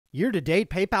Year to date,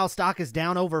 PayPal stock is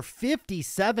down over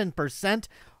 57%.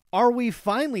 Are we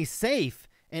finally safe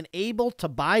and able to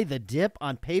buy the dip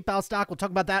on PayPal stock? We'll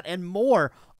talk about that and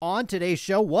more on today's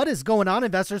show. What is going on,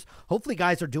 investors? Hopefully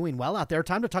guys are doing well out there.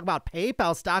 Time to talk about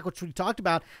PayPal stock, which we talked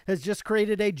about has just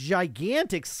created a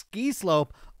gigantic ski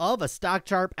slope of a stock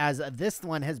chart, as this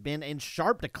one has been in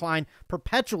sharp decline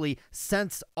perpetually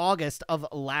since August of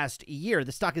last year.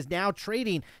 The stock is now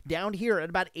trading down here at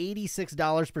about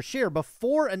 $86 per share.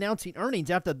 Before announcing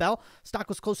earnings after the bell, stock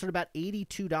was closer to about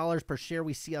 $82 per share.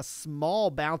 We see a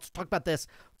small bounce. We'll talk about this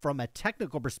from a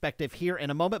technical perspective here in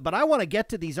a moment, but I want to get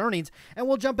to these earnings and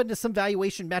we'll jump into some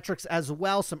valuation metrics as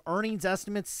well, some earnings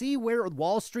estimates, see where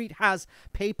Wall Street has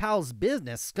PayPal's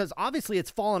business, because obviously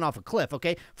it's fallen off a cliff,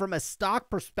 okay, from a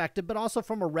stock perspective, but also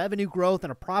from a revenue growth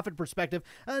and a profit perspective.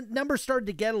 Numbers started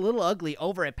to get a little ugly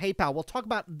over at PayPal. We'll talk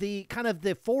about the kind of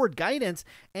the forward guidance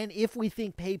and if we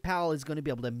think PayPal is going to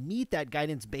be able to meet that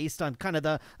guidance based on kind of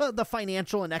the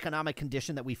financial and economic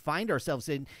condition that we find ourselves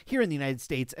in here in the United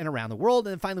States and around the world.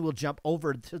 And then finally, we'll jump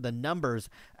over to the numbers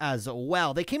as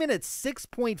well. They came in at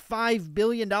 $6.5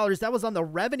 billion. That was on the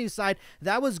revenue side.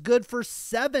 That was good for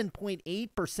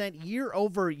 7.8%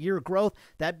 year-over-year growth.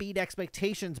 That beat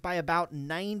expectations by about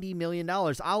 $90 million.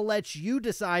 I'll let you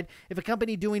decide if a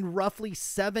company doing roughly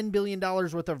 $7 billion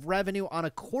worth of revenue on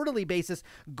a quarterly basis,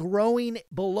 growing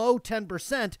below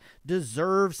 10%,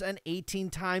 deserves an 18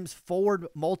 times forward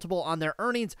multiple on their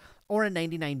earnings, or a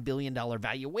 $99 billion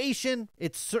valuation.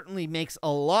 It certainly makes a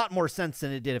lot more sense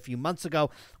than it did a few months ago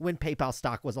when PayPal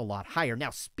stock was a lot higher. Now,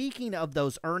 speaking of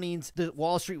those earnings, the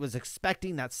Wall Street was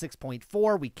expecting that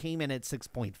 6.4. We came in at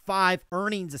 6.5.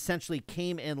 Earnings essentially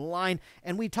came in line,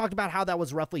 and we talked about how that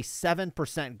was roughly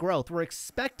 7% growth. We're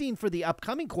expecting for the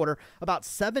upcoming quarter about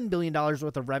 $7 billion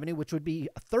worth of revenue, which would be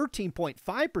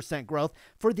 13.5% growth.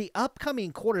 For the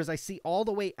upcoming quarters, I see all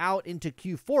the way out into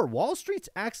Q4, Wall Street's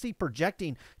actually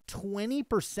projecting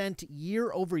 20%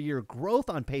 year-over-year growth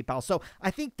on PayPal. So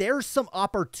I think there's some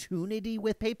opportunity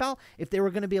with PayPal if they were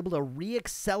going to be able to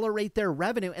re-accelerate their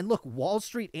revenue. And look, Wall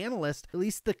Street analysts, at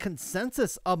least the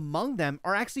consensus among them,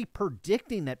 are actually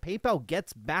predicting that PayPal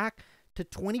gets back to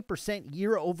 20%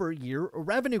 year-over-year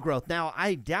revenue growth. Now,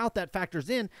 I doubt that factors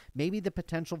in maybe the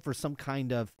potential for some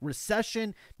kind of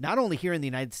recession, not only here in the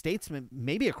United States,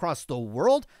 maybe across the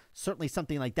world. Certainly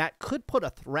something like that could put a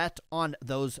threat on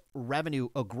those revenue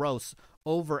growths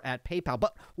over at PayPal.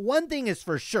 But one thing is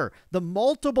for sure, the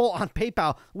multiple on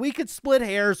PayPal, we could split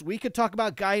hairs, we could talk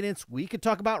about guidance, we could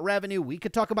talk about revenue, we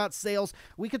could talk about sales,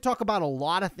 we could talk about a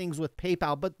lot of things with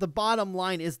PayPal, but the bottom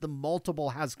line is the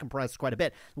multiple has compressed quite a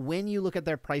bit. When you look at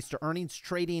their price to earnings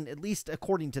trading, at least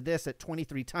according to this, at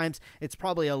 23 times, it's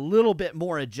probably a little bit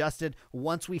more adjusted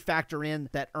once we factor in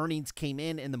that earnings came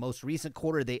in the most recent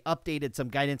quarter. They updated some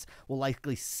guidance. We'll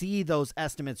likely see those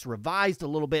estimates revised a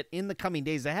little bit in the coming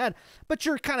days ahead, but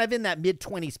you're kind of in that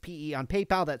mid-20s PE on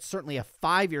PayPal. That's certainly a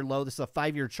 5-year low. This is a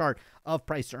 5-year chart of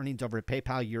price to earnings over at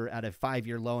PayPal. You're at a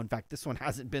 5-year low. In fact, this one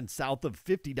hasn't been south of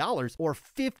 $50 or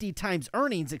 50 times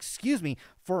earnings,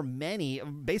 for many,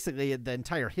 basically the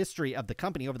entire history of the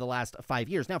company over the last 5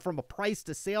 years. Now, from a price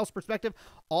to sales perspective,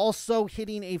 also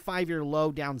hitting a 5-year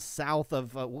low down south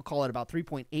of, we'll call it about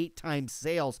 3.8 times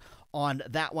sales on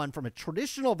that one from a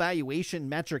traditional valuation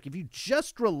metric. If you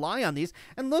just rely on these,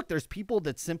 and look, there's people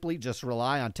that simply just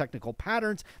rely on technical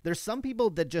patterns. There's some people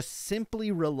that just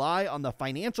simply rely on the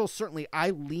financials. Certainly,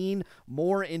 I lean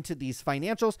more into these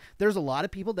financials. There's a lot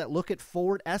of people that look at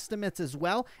forward estimates as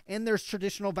well, and there's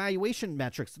traditional valuation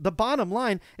metrics. The bottom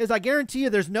line is I guarantee you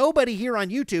there's nobody here on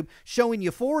YouTube showing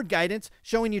you forward guidance,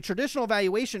 showing you traditional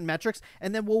valuation metrics,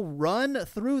 and then we'll run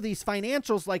through these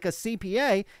financials like a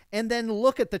CPA and then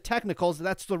look at the technicals.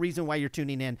 That's the reason why you're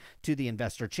tuning in to the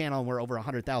Investor Channel, and we're over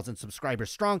 100,000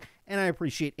 subscribers strong, and I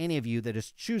appreciate any of you that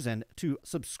has chosen to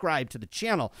subscribe to the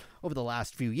channel over the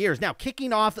last few years. Now,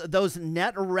 kicking off those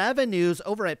net revenues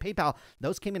over at PayPal,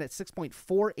 those came in at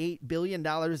 $6.48 billion.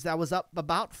 That was up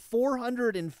about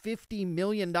 $450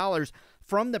 million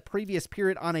from the previous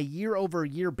period on a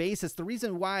year-over-year basis. The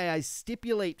reason why I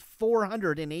stipulate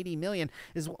 $480 million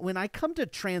is when I come to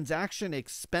transaction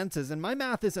expenses, and my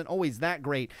math isn't always that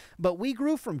great, but we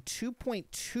grew from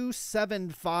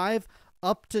 2.275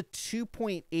 up to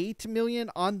 2.8 million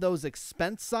on those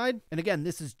expense side. And again,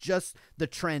 this is just the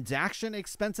transaction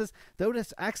expenses. Though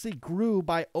this actually grew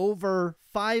by over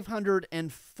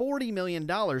 $540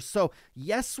 million. So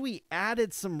yes, we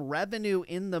added some revenue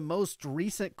in the most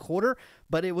recent quarter,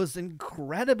 but it was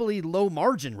incredibly low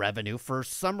margin revenue for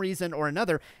some reason or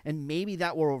another. And maybe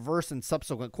that will reverse in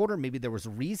subsequent quarter. Maybe there was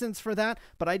reasons for that,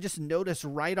 but I just noticed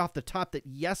right off the top that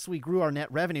yes, we grew our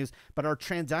net revenues, but our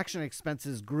transaction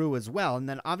expenses grew as well. well. And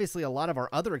then obviously a lot of our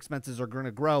other expenses are going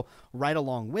to grow right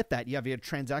along with that. You have your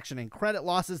transaction and credit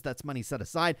losses. That's money set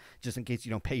aside just in case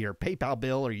you don't pay your PayPal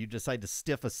bill or you decide to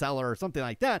stiff a seller or something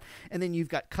like that. And then you've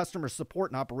got customer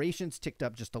support and operations ticked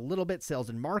up just a little bit. Sales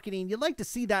and marketing, you'd like to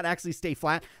see that actually stay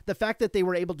flat. The fact that they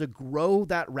were able to grow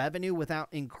that revenue without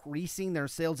increasing their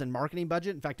sales and marketing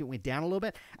budget, in fact, it went down a little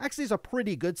bit, actually is a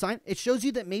pretty good sign. It shows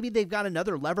you that maybe they've got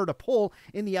another lever to pull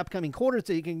in the upcoming quarter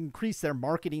so you can increase their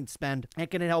marketing spend and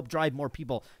can help drive more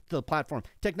people to the platform.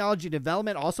 Technology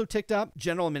development also ticked up.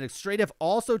 General administrative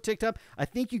also ticked up. I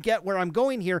think you get where I'm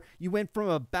going here. You went from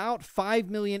about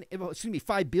 $5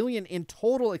 billion in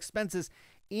total expenses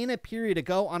in a period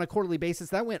ago on a quarterly basis.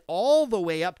 That went all the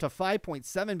way up to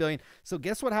 $5.7 billion. So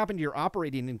guess what happened to your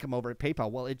operating income over at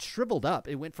PayPal? Well, it shriveled up.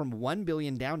 It went from $1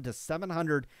 billion down to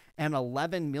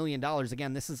 $711 million.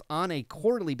 Again, this is on a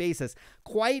quarterly basis.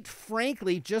 Quite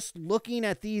frankly, just looking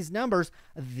at these numbers,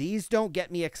 these don't get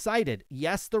me excited.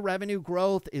 Yes, the revenue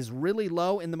growth is really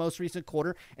low in the most recent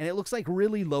quarter, and it looks like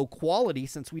really low quality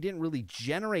since we didn't really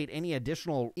generate any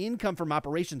additional income from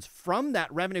operations from that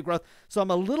revenue growth. So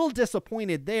I'm a little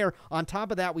disappointed there. On top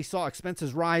of that, we saw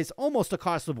expenses rise almost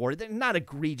across the board. They're not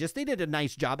egregious. They did a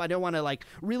nice job. I don't want to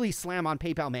really slam on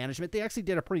PayPal management. They actually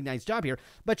did a pretty nice job here,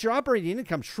 but your operating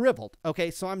income shriveled. Okay,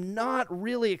 so I'm not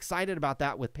really excited about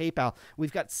that with PayPal.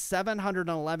 We've got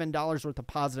 $711 worth of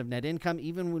positive net income.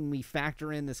 Even when we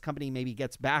factor in this company maybe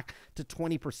gets back to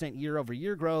 20% year over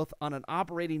year growth on an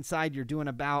operating side, you're doing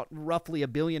about roughly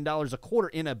 $1 billion a quarter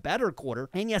in a better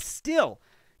quarter, and you still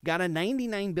got a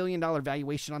 $99 billion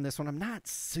valuation on this one. I'm not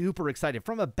super excited.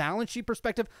 From a balance sheet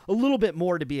perspective, a little bit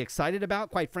more to be excited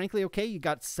about. Quite frankly, okay, you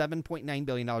got $7.9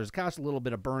 billion of cash, a little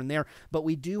bit of burn there, but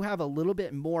we do have a little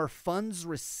bit more funds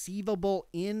receivable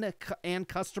in and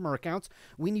customer accounts.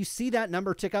 When you see that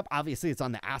number tick up, obviously it's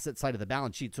on the asset side of the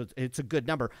balance sheet, so it's a good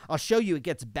number. I'll show you it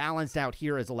gets balanced out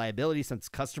here as a liability since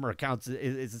customer accounts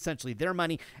is essentially their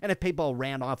money, and if PayPal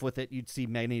ran off with it, you'd see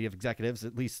many of executives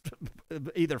at least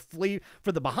either flee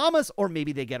for the Bahamas, or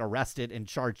maybe they get arrested and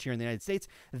charged here in the United States.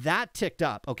 That ticked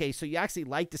up. Okay, so you actually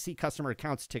like to see customer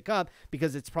accounts tick up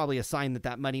because it's probably a sign that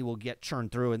that money will get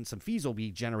churned through and some fees will be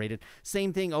generated.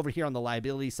 Same thing over here on the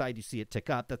liability side. You see it tick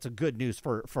up. That's a good news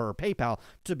for PayPal,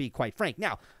 to be quite frank.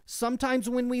 Now, sometimes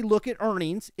when we look at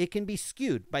earnings, it can be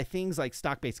skewed by things like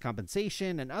stock-based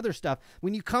compensation and other stuff.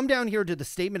 When you come down here to the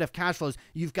statement of cash flows,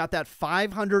 you've got that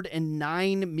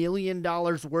 $509 million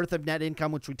worth of net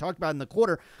income, which we talked about in the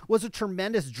quarter, was a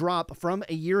tremendous drop from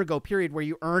a year ago period where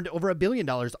you earned over $1 billion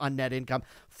on net income.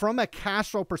 From a cash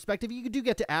flow perspective, you do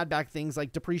get to add back things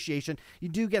like depreciation. You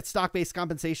do get stock-based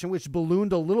compensation, which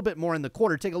ballooned a little bit more in the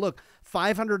quarter. Take a look,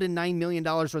 $509 million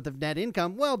worth of net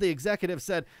income. Well, the executive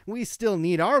said, we still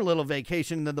need our little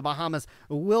vacation in the Bahamas.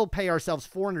 We'll pay ourselves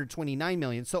 $429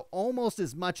 million. So almost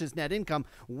as much as net income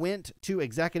went to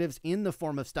executives in the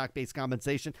form of stock-based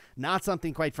compensation. Not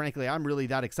something, quite frankly, I'm really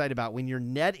that excited about. When your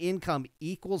net income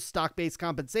equals stock-based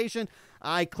compensation,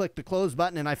 I click the close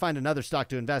button and I find another stock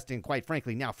to invest in, quite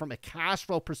frankly. Now, from a cash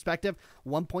flow perspective,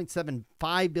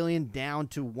 $1.75 billion down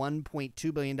to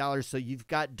 $1.2 billion. So you've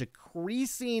got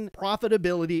decreasing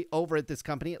profitability over at this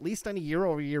company, at least on a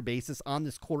year-over-year basis on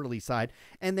this quarterly side.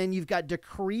 And then you've got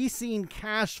decreasing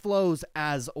cash flows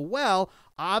as well.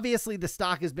 Obviously, the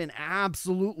stock has been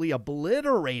absolutely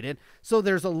obliterated, so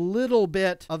there's a little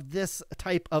bit of this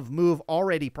type of move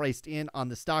already priced in on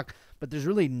the stock, but there's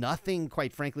really nothing,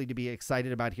 quite frankly, to be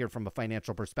excited about here from a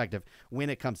financial perspective when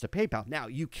it comes to PayPal. Now,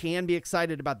 you can be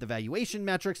excited about the valuation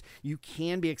metrics. You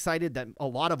can be excited that a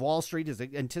lot of Wall Street is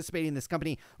anticipating this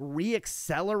company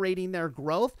re-accelerating their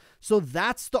growth, so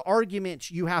that's the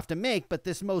argument you have to make, but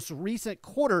this most recent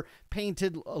quarter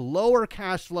painted lower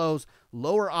cash flows,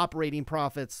 lower operating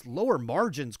profits, lower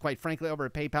margins, quite frankly, over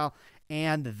at PayPal.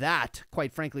 And that,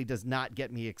 quite frankly, does not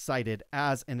get me excited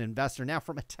as an investor. Now,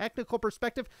 from a technical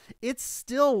perspective, it's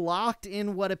still locked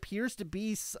in what appears to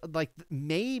be like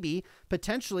maybe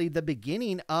potentially the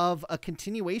beginning of a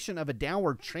continuation of a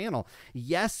downward channel.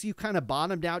 Yes, you kind of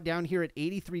bottomed out down here at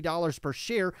 $83 per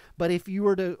share, but if you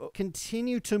were to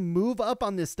continue to move up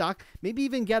on this stock, maybe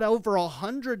even get over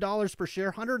 $100 per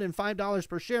share, $105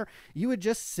 per share, you would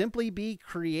just simply be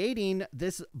creating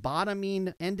this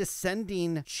bottoming and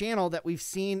descending channel that we've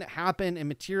seen happen and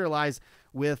materialize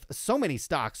with so many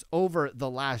stocks over the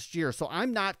last year. So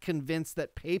I'm not convinced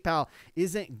that PayPal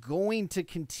isn't going to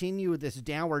continue this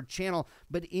downward channel,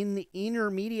 but in the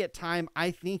intermediate time,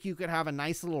 I think you could have a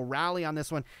nice little rally on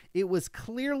this one. It was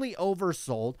clearly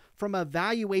oversold. From a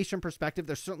valuation perspective,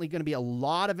 there's certainly going to be a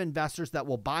lot of investors that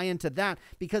will buy into that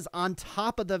because on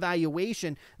top of the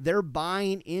valuation, they're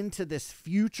buying into this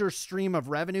future strength stream of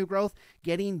revenue growth,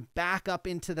 getting back up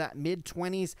into that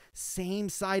mid-20s. Same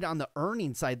side on the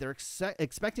earnings side. They're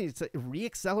expecting it to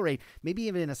reaccelerate, maybe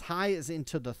even as high as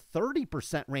into the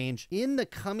 30% range in the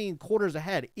coming quarters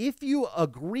ahead. If you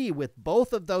agree with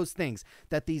both of those things,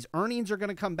 that these earnings are going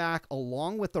to come back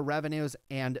along with the revenues,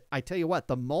 and I tell you what,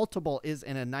 the multiple is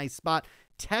in a nice spot.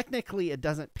 Technically, it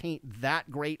doesn't paint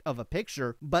that great of a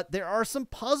picture, but there are some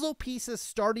puzzle pieces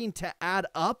starting to add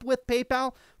up with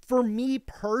PayPal. For me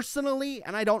personally,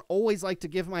 and I don't always like to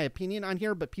give my opinion on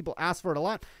here, but people ask for it a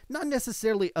lot, not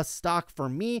necessarily a stock for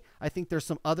me. I think there's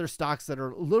some other stocks that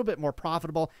are a little bit more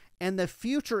profitable, and the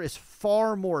future is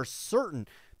far more certain.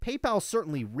 PayPal's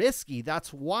certainly risky.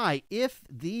 That's why if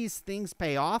these things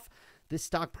pay off, this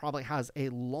stock probably has a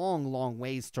long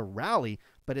ways to rally.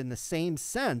 But in the same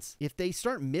sense, if they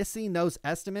start missing those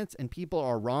estimates and people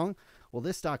are wrong, well,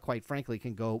 this stock, quite frankly,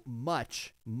 can go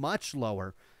much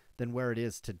lower than where it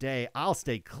is today. I'll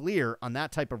stay clear on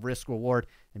that type of risk reward,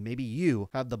 and maybe you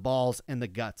have the balls and the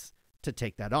guts to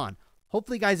take that on.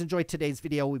 Hopefully, you guys enjoyed today's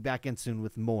video. We'll be back in soon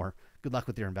with more. Good luck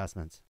with your investments.